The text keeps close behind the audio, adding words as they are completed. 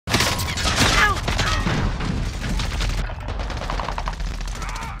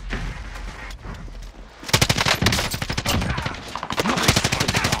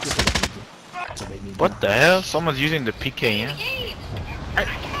What the hell? Someone's using the PKM. Ready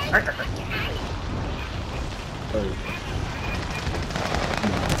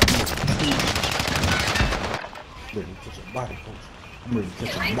to catch a body, folks. I'm ready to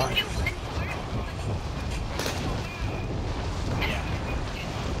catch a body.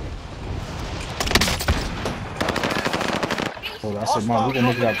 Hold on, I said, Mom, we're gonna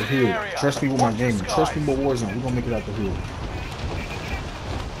make it out the hood. Trust me with my gaming. Trust me with Warzone. We're gonna make it out the hood.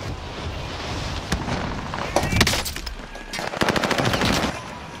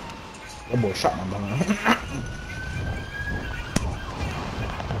 That boy shot my behind.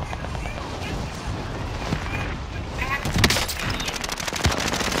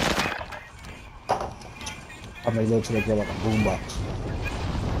 I made love to that girl like a boombox.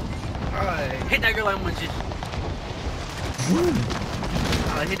 Alright, hit that girl like munchies.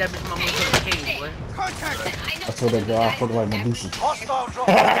 Hit that bitch my munchies in the cage, boy. I told that girl I fuck like Medusa. Hostile drop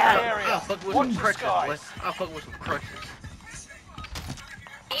in the area. I'll fuck with some crutches, boy. I'll fuck with some crutches.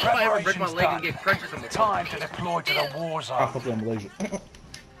 If I ever break my leg and get crutches, I'm time to deploy to the war I zone. fuck with Malaysia.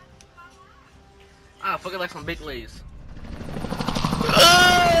 I'll fuck it like some big lays.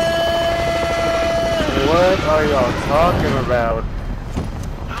 What are y'all talking about?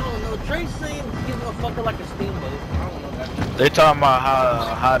 I don't know. Trey's saying he's gonna fuck her like a steamboat. I don't know that. They talking about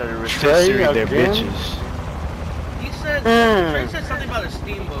how to rotisserie their bitches. He said Trey said something about a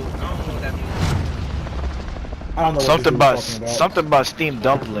steamboat. I don't know what that means. I don't know Something about steamed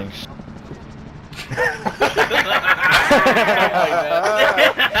dumplings.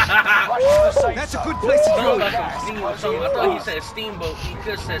 That's a good place to Throw go. like some steam or something. I thought he said steamboat. He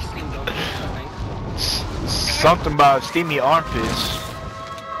could have said steam dumplings or something. Something about steamy armpits.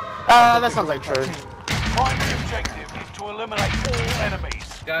 That sounds like Trey. Primary objective is to eliminate all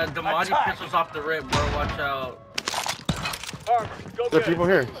enemies. Got Damadi pistols off the rip, bro. Watch out. There are people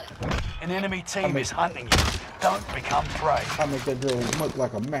here. An enemy team is hunting you. Don't become prey. I make that girl look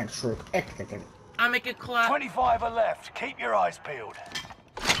like a Mack truck. I make it clap. 25 are left. Keep your eyes peeled.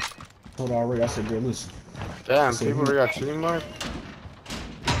 Told her already. I said, girl, listen. Damn, people already got cheating mark.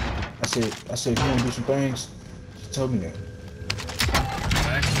 I said, if you want to do some things, just tell me that.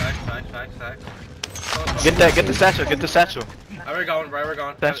 Facts. Get the satchel, get the satchel. I already got one, bro. I already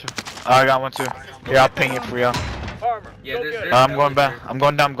got one. Satchel. Oh, I got one too. Here, I'll ping it for y'all. Yeah, this I'm going back. I'm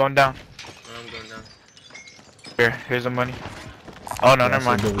going down. I'm going down. Here's the money. Oh no, never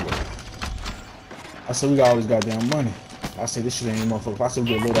mind. I said we got all this goddamn money. I said this shit ain't motherfucker. I said we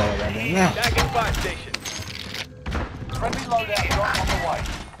get a load out of goddamn now. Friendly loadout drop on the way.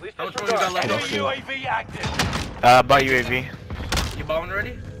 How much money you got left? UAV active. Buy UAV. You bought one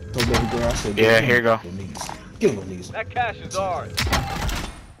already? Told baby girl, I said, Yeah, here you go. Get him these. That cash is ours.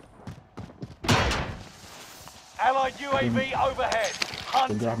 Allied UAV overhead.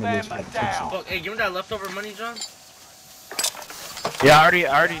 Hunt them down. Fuck, hey, give me that leftover money, John. Yeah, I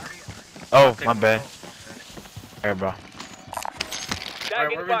already. Oh, my bad. Alright, bro.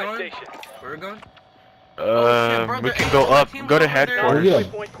 Alright, where we going? Where we going? We can go up. Go to headquarters. Yeah.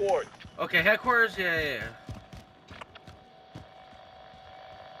 Okay, headquarters. Yeah.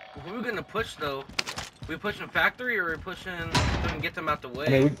 Who are we gonna push though? We pushing factory or we pushing to get them out the way? I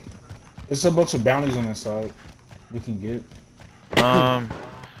mean, it's a bunch of bounties on that side. We can get.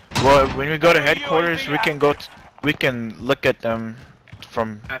 Well, when we go to headquarters, we can go. We can look at them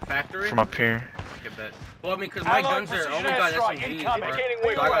from factory? From up here. Okay, bet. Well, I mean, cause my guns are only got SMGs,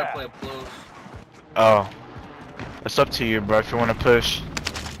 bro. So I gotta play up close. Oh, it's up to you, bro. If you want to push.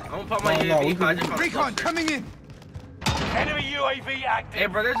 I'm gonna put my UAV. I just Recon coming in. Enemy UAV active. Hey,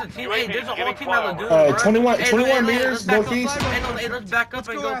 bro, there's a team. Hey, there's a whole team at Lagoon, bro. 21 meters northeast. Hey, let's back up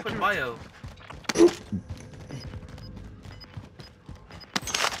and go push bio.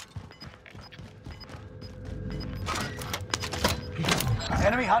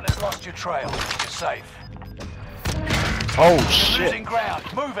 Enemy hunters lost your trail. You're safe. Oh You're shit! losing ground.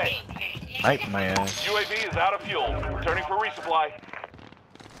 Move it. Snipe my ass. UAV is out of fuel. Returning for resupply.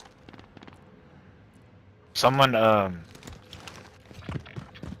 Someone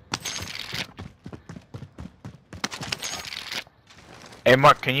Hey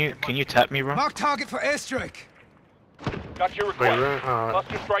Mark, can you tap me, bro? Mark target for airstrike. Got your request.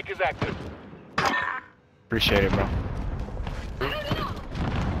 Cluster strike is active. Appreciate it, bro.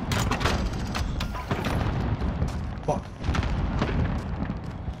 Fuck.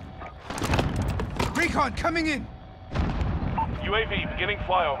 Recon coming in. UAV beginning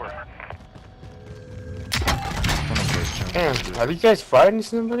flyover. Damn, are you guys fighting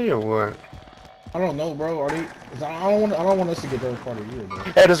somebody or what? I don't know, bro. Are they? I don't want us to get that part of you, bro.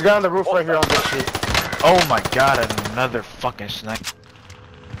 Hey, there's a guy on the roof right here on this street. Oh my god, another fucking snipe.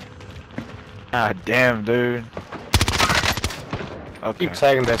 Ah, damn, dude. Okay. Keep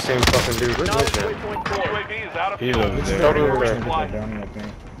tagging that same fucking dude. Where's that? UAV is out of He's fuel. over there. Totally over We're there. trying to get that bounty, I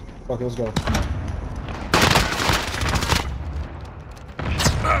think. Fuck it, let's go.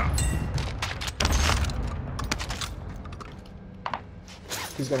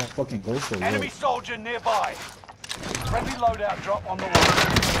 He's got a fucking ghost over Enemy there. soldier nearby. Friendly loadout drop on the way.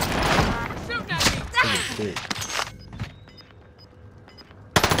 Shit.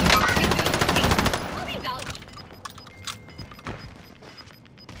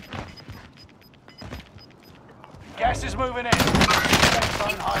 Gas is moving in. Safe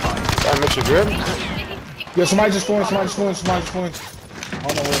zone highlighted. That makes you good? Yo, somebody just going, somebody just going, somebody just going. I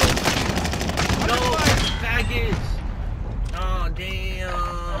don't know where No, faggots. Oh,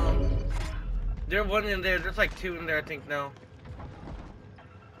 damn. There's one in there. There's like two in there, I think, now.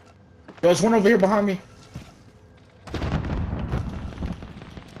 Yo, there's one over here behind me.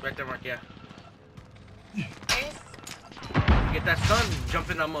 Right there, Mark, yeah. Get that sun, jump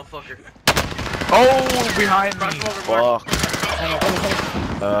in that motherfucker. Oh, behind me. Cross him over, Mark.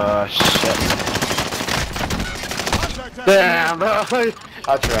 Fuck. Shit. Damn, bro.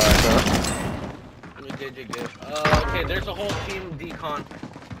 I tried, bro. You're good, you're good. Okay, there's a whole team decon.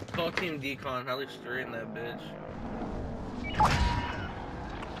 Whole team decon. At least 3 in that bitch.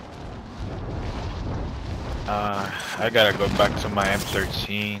 I gotta go back to my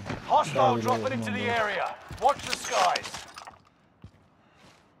M13. Hostile dropping into the area. Watch the skies.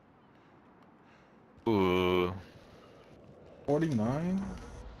 Ooh. 49?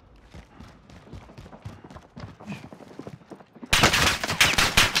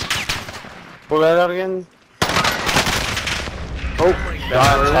 Pull that out again. Oh,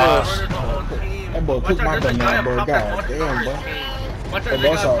 God, There's a whole team. That boy Watch took out, my there's a gun guy out, up bro. top God that wants to damn, start bro. this game. Watch out, Hey, there's a guy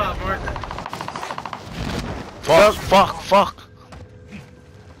boss up out. top, Mark. Fuck.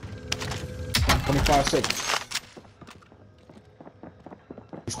 25 seconds.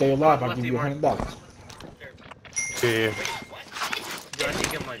 You stay alive, I'll give you $100. yeah. Dude, I need to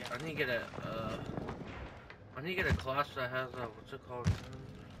get my, I need to get a class that has a, what's it called?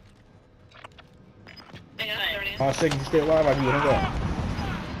 5 seconds, you stay alive, I'll give you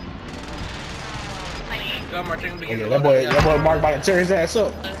 $100. Go, Mark, take him to Oh, get yeah, the that boy Mark about to tear his ass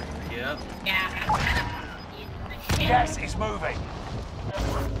up. Yeah. Gas is moving.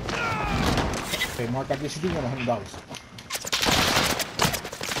 Hey, Mark, I guess you do want $100.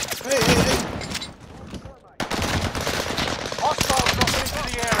 Hostile dropping into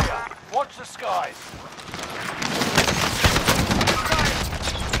the area. Watch the skies.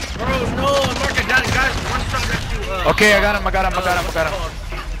 Bro, no, Mark, I got it, guys. One shot next to Okay, I got him.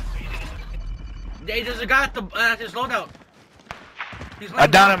 Hey, there's a guy at the his loadout. He's I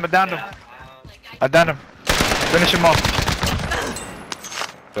downed him. Finish him off.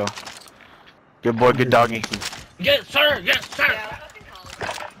 Go. Good boy, good doggy. Yes, sir. Yes, sir.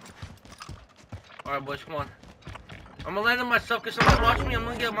 All right, boys, come on. I'm gonna land on myself. Cause somebody watch me. I'm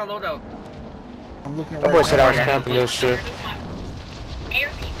gonna get my loadout. I'm looking That right boy said I now. was camping this shit.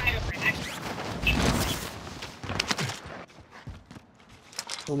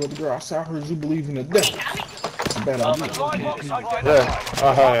 So, little girl, I heard you believe in the devil. It's a bad idea. Supply box Yeah.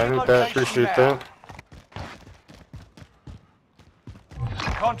 identified. Hi, I need that. Appreciate that.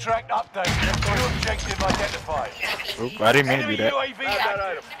 Contract update. New objective identified. Oop, I didn't mean to do Enemy that. UAV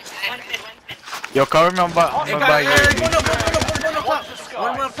active. Yo, cover me on by Hey, your. guys,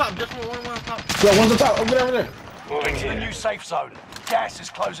 one up top. Just one up top. Yo, one's on top, over there. Get to the new safe zone. Gas is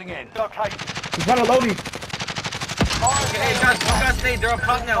closing in. Okay. He's trying to load him. Hey, guys, one guy stayed. They're up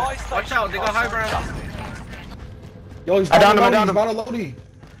top now. Watch out. They got high ground. Yo, he's I downed him, I about downed to him. load him.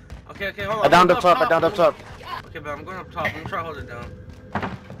 Okay, hold on. I downed I'm up top. Okay, but I'm going up top. I'm trying to hold it down.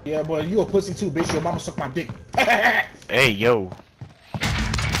 Yeah, boy, you a pussy too, bitch. Your mama suck my dick. Hey, yo.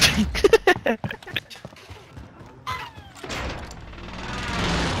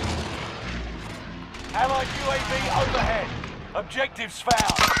 Allied UAV overhead. Objectives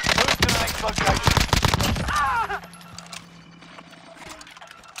found. Move to the next location.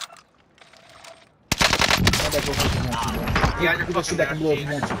 Yeah, Get that shit back and blow if you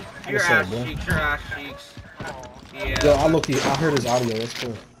want to. Your What's up, ass bro? cheeks. Your ass cheeks. Yeah. Yo, I heard his audio. That's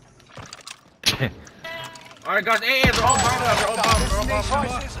cool. Alright, guys. Hey, they're all bombed out. They're all bombed.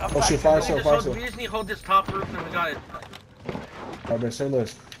 Prices are Oh shit, back. fire sale. We just need to hold this top roof and we got it. I better say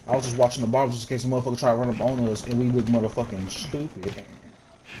less. I was just watching the bombs just in case a motherfucker try to run up on us and we look motherfucking stupid.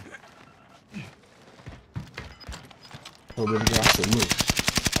 So baby girl, I said, look,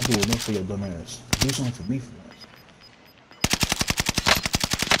 I do enough for your dumb ass. Do something for me for once.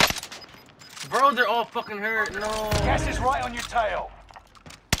 Bro, they're all fucking hurt. No. Gas is right on your tail.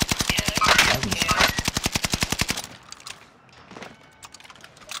 I can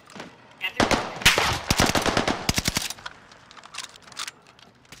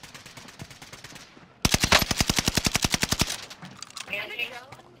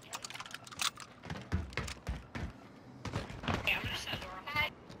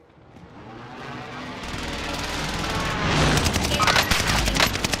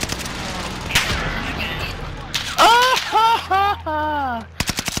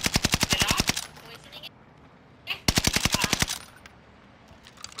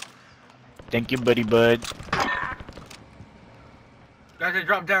Thank you, buddy bud. Guys, they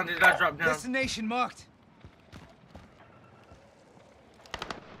drop down. These guys drop down. Destination marked.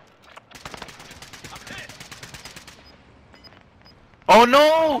 Oh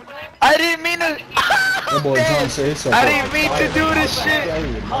no! I didn't mean to. That boy John said it's I didn't mean to do this shit.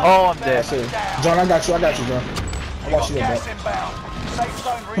 Oh, I'm dead. John, I got you, John. I watch you, Gas bro. inbound. Safe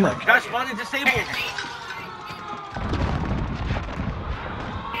zone Come here. relocated. Guys, spotted disabled.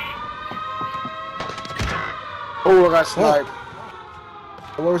 Oh, I got sniped.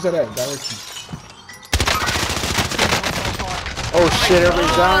 Where was that at? Direction. Oh shit,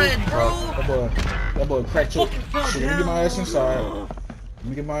 everybody's down. Bro. That boy cracked your. Fucking fell Shit, let me get my down, ass bro. inside. Let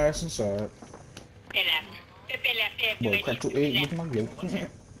me get my ass inside. Boy, cracked your egg. Look at my gate.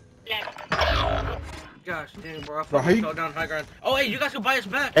 Gosh damn, bro. I Bro, how fucking you- fell down high ground. Oh, hey, you guys can buy us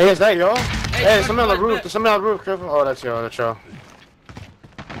back. Hey, is that y'all? Hey, guys, somebody on the guys, roof. back. There's somebody on the roof. Careful. Oh, that's y'all. That's y'all.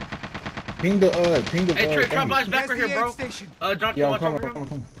 Ping the Hey, Trey, try thing. buy us back right here, bro. Station. John, Yeah, you I'm watch over coming.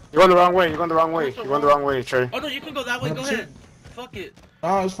 here? You're going the wrong way. You're going the wrong way. You're going the wrong way, Trey. Oh no, you can go that way. Go 100%. ahead. Fuck it.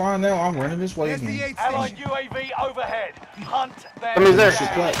 Oh, it's fine now. I'm running this way There's the again. aid Allied station. UAV overhead. Hunt them. I mean, there. She's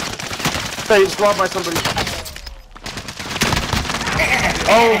black. Stay squad by somebody.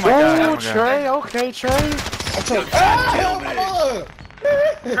 Oh my god. Oh, Oh my god. Trey. Okay, Trey. I told you. Ah, my blood.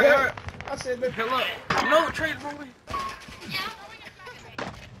 Trey, I said that. Hill up. No, Trey, bro.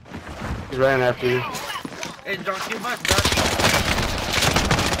 He's running after you. Hey, John, can you buy us back?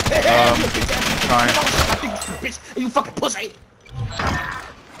 Trying. Bitch, you fucking pussy.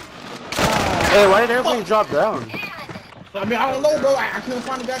 Hey, why did everything drop down? I mean, I don't know, bro. I couldn't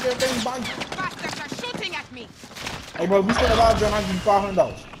find the goddamn thing. Body. Bastards are shooting at me. Hey, bro, we still alive, John. I give you $500.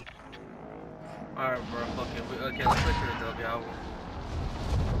 Alright, bro. Fuck it. Okay, let's switch to the W.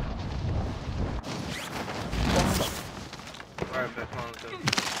 Alright, back on. Let's go.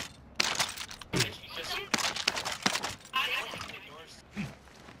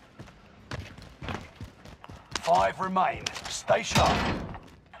 5 remain. Stay sharp.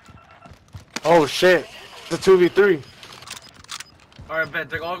 Oh shit. It's a 2v3. Alright, bet.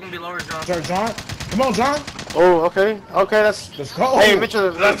 They're all gonna be lower, John. Sir, John. Come on, John. Oh, okay. Okay, that's. Let's go. Hey,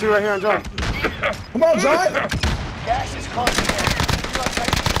 Mitchell, that's two right here on John. Come on, John. Gas is closing in.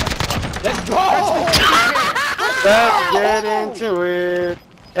 Relocate. Let's go. Let's get into it.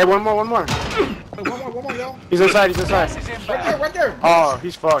 Hey, one more. One more, y'all. He's inside. Gas is Right there, inbound. right there. Oh,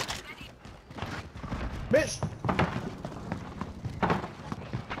 he's fucked. Bitch.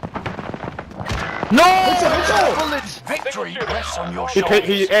 No! Bullets. Victory rests on your He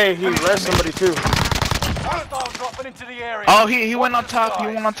shoulders. arrested somebody too. Hostile dropping into the area. Oh, he went on top. He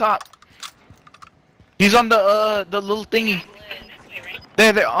went on top. He's on the little thingy.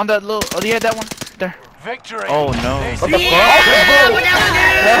 There, on that little. Oh, yeah, that one. There. Victory. Oh no. This What the is-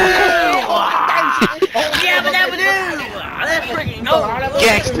 Yeah, but that would do! Let's freaking go!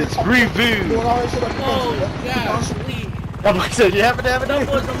 Gangsters review. Doing all that shit like Oh, God, please. That boy said, "You have it, have it." That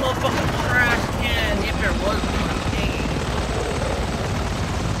was a motherfucking trash can, if there was one.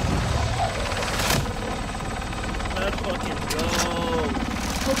 Let's fucking go.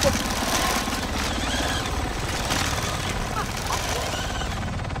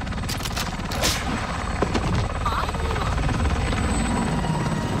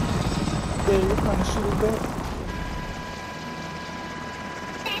 Hey, what kind of shit is that?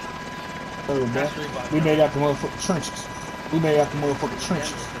 Oh, man. We made out the motherfucking trenches.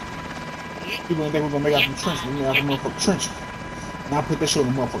 People didn't think we were gonna make out the trenches. We made out the motherfucking trenches. Now I put that shit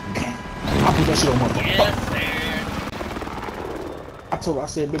on the motherfucking gang. I put that shit on the motherfucking Yes, sir. I told her, I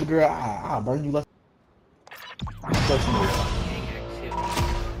said, baby girl, I'll burn you left.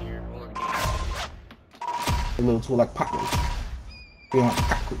 A little tool like pot roast. Yeah,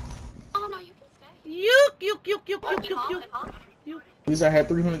 cockroach. Oh no, you can stay. Yuck. At least I had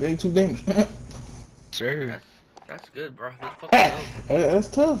 382 damage. Sir. That's good, bro. Let's fucking go. That's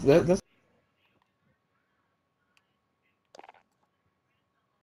tough. That's